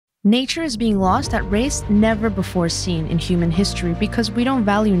Nature is being lost at rates never before seen in human history because we don't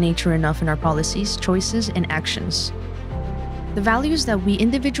value nature enough in our policies, choices, and actions. The values that we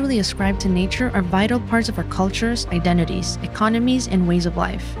individually ascribe to nature are vital parts of our cultures, identities, economies, and ways of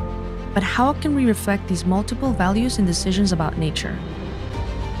life. But how can we reflect these multiple values in decisions about nature?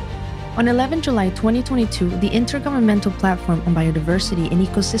 On 11 July 2022, the Intergovernmental Platform on Biodiversity and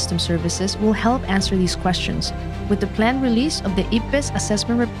Ecosystem Services will help answer these questions with the planned release of the IPBES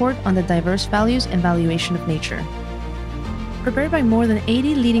Assessment Report on the Diverse Values and Valuation of Nature. Prepared by more than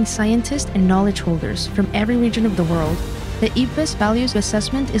 80 leading scientists and knowledge holders from every region of the world, the IPBES Values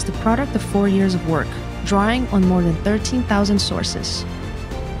Assessment is the product of 4 years of work, drawing on more than 13,000 sources.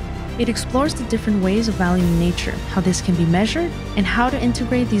 It explores the different ways of valuing nature, how this can be measured, and how to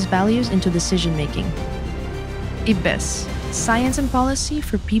integrate these values into decision-making. IPBES, Science and Policy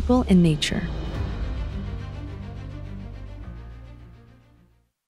for People and Nature.